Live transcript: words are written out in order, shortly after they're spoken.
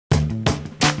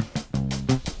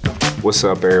What's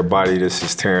up, everybody? This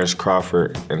is Terence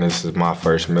Crawford, and this is my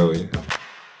first million.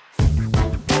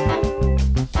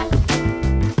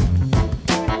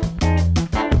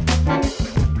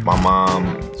 My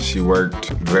mom, she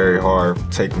worked very hard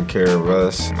taking care of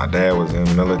us. My dad was in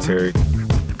the military.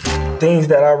 Things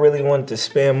that I really wanted to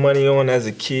spend money on as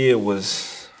a kid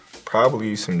was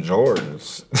probably some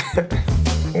Jordans.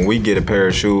 When we get a pair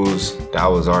of shoes, that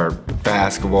was our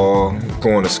basketball,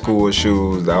 going to school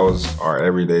shoes, that was our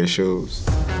everyday shoes.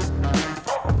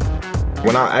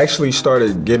 When I actually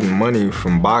started getting money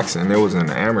from boxing, it was in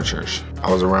the amateurs.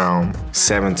 I was around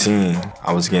 17.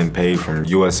 I was getting paid from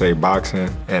USA Boxing,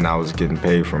 and I was getting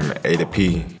paid from A to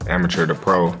P, amateur to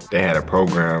pro. They had a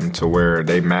program to where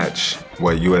they match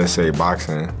what USA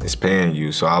Boxing is paying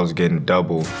you, so I was getting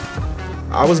double.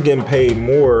 I was getting paid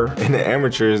more in the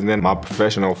amateurs than my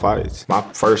professional fights. My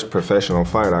first professional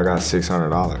fight, I got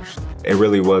 $600. It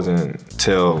really wasn't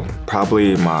till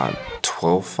probably my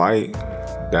 12th fight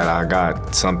that I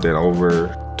got something over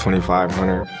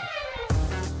 $2,500.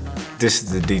 This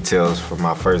is the details for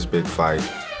my first big fight.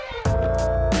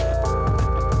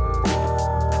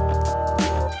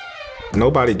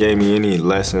 Nobody gave me any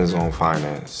lessons on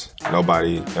finance.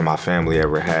 Nobody in my family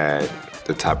ever had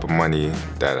the type of money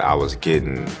that I was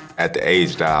getting at the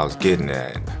age that I was getting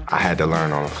at. I had to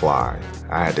learn on the fly.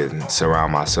 I had to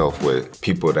surround myself with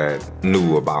people that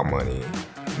knew about money,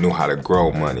 knew how to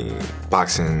grow money.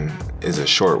 Boxing is a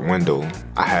short window.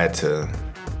 I had to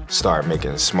start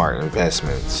making smart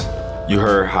investments. You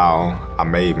heard how I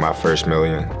made my first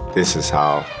million. This is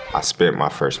how I spent my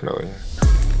first million.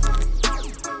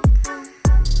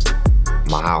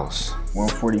 My house.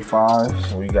 145,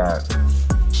 so we got,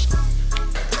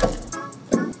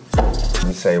 let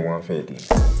me say 150.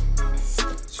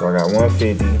 So I got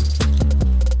 150.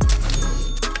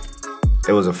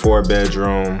 It was a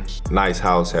 4-bedroom, nice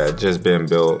house, had just been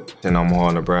built in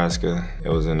Omaha, Nebraska. It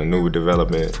was in a new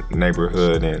development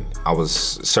neighborhood, and I was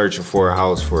searching for a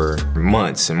house for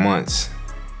months and months,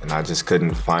 and I just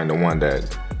couldn't find the one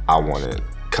that I wanted.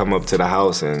 Come up to the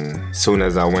house, and as soon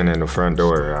as I went in the front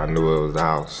door, I knew it was the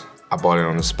house. I bought it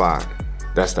on the spot.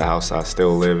 That's the house I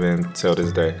still live in till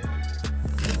this day.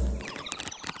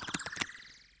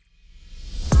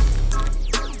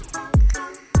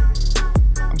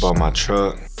 Bought my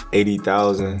truck,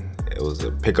 $80,000. It was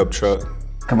a pickup truck.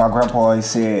 Cause my grandpa always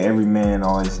said every man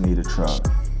always need a truck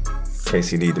in case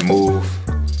he need to move.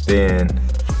 Then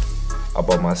I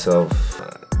bought myself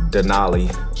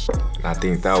Denali. I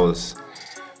think that was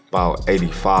about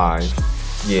 85.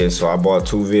 Yeah, so I bought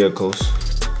 2 vehicles.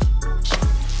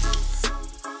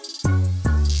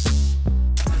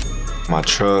 My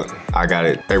truck, I got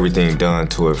everything done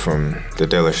to it from the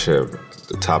dealership.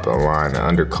 The top of the line,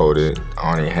 undercoated.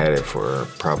 I only had it for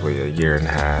probably a year and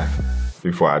a half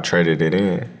before I traded it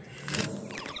in.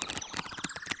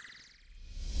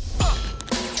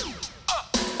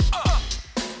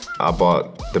 I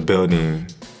bought the building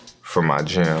for my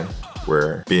gym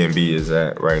where B&B is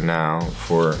at right now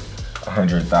for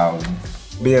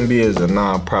 $100,000. B&B is a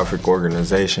non-profit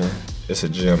organization. It's a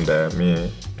gym that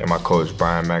me and my coach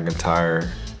Brian McIntyre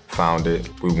founded.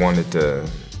 We wanted to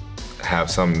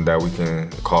have something that we can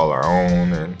call our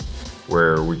own and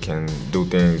where we can do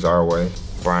things our way.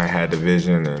 Brian had the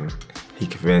vision and he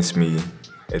convinced me.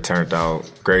 It turned out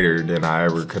greater than I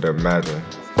ever could imagine.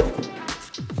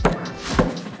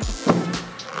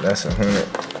 That's $100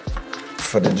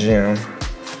 for the gym.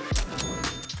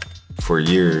 For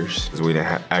years, we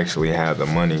didn't actually have the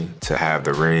money to have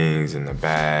the rings and the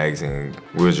bags, and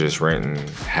we were just renting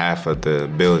half of the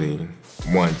building.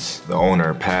 Once the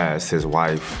owner passed, his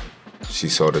wife, she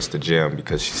sold us the gym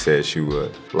because she said she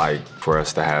would like for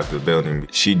us to have the building.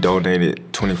 She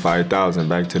donated $25,000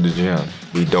 back to the gym.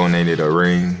 We donated a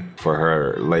ring for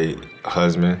her late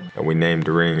husband, and we named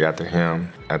the ring after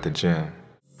him at the gym.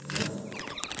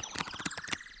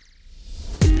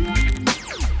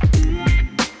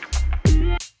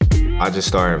 I just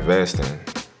started investing.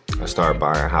 I started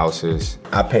buying houses.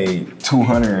 I paid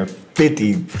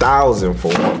 $250,000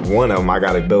 for one of them. I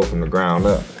got it built from the ground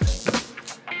up.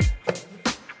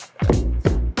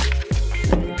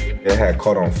 It had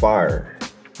caught on fire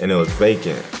and it was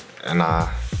vacant, and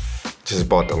I just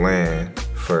bought the land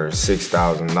for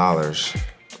 $6,000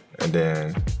 and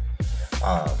then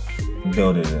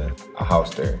built a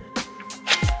house there.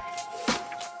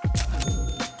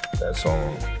 That's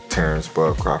on Terence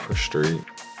Crawford Street.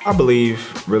 I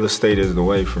believe real estate is the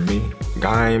way for me.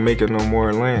 Guy ain't making no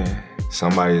more land.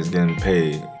 Somebody is getting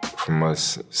paid from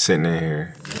us sitting in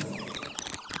here.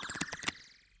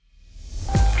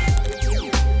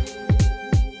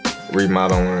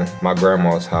 remodeling my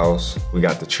grandma's house. We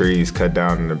got the trees cut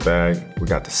down in the back. We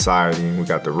got the siding, we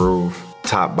got the roof,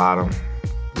 top, bottom,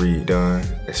 redone.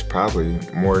 It's probably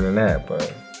more than that,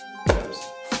 but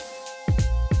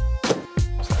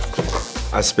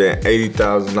I spent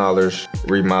 $80,000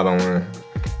 remodeling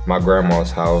my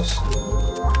grandma's house.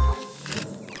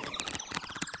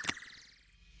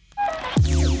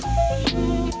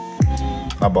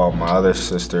 I bought my other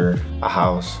sister a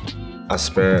house. I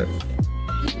spent,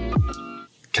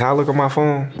 can I look at my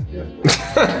phone? Yeah.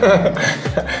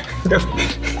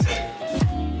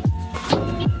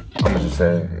 I'm gonna just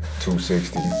say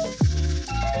 260.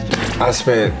 I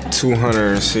spent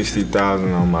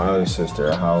 $260,000 on my other sister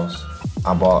a house.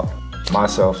 I bought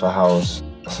myself a house,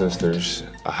 my sisters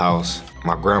a house,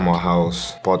 my grandma a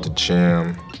house, bought the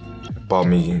gym, bought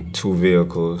me 2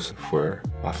 vehicles for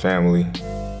my family.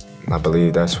 I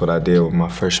believe that's what I did with my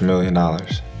first $1 million.